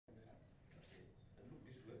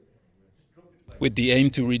With the aim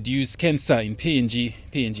to reduce cancer in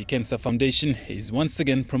PNG Cancer Foundation is once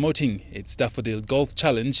again promoting its Daffodil Golf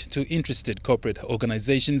Challenge to interested corporate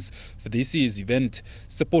organizations for this year's event.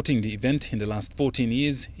 Supporting the event in the last 14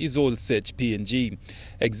 years is All Search PNG.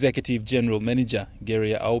 Executive General Manager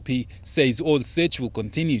Geria Aupi says All Search will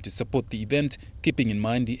continue to support the event, keeping in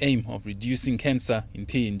mind the aim of reducing cancer in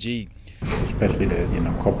PNG. Especially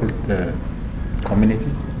the corporate community,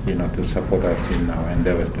 to support us in our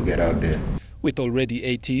endeavors to get out there. With already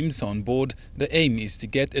 8 teams on board, the aim is to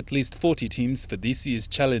get at least 40 teams for this year's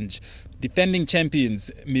challenge. Defending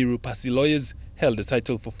champions Miru Pasiloyas held the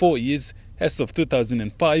title for 4 years as of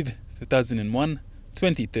 2005, 2001,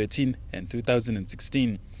 2013 and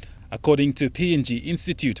 2016. According to PNG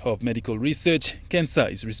Institute of Medical Research, cancer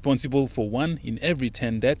is responsible for 1 in every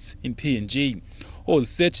 10 deaths in PNG. All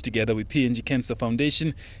Search, together with PNG Cancer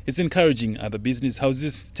Foundation, is encouraging other business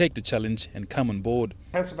houses to take the challenge and come on board.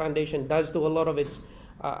 Cancer Foundation does do a lot of its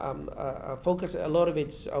focus, a lot of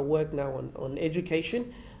its work now on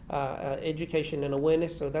education, education and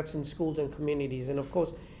awareness. So that's in schools and communities, and of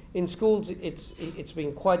course, in schools, it's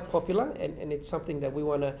been quite popular, and it's something that we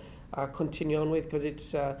want to continue on with, because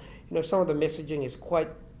it's some of the messaging is quite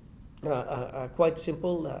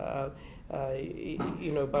simple.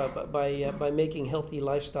 By making healthy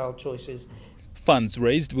lifestyle choices. Funds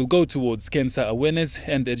raised will go towards cancer awareness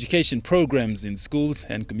and education programs in schools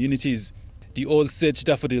and communities. The All Search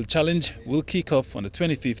Daffodil Challenge will kick off on the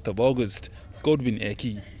 25th of August. Godwin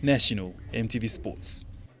Eki, National EMTV Sports.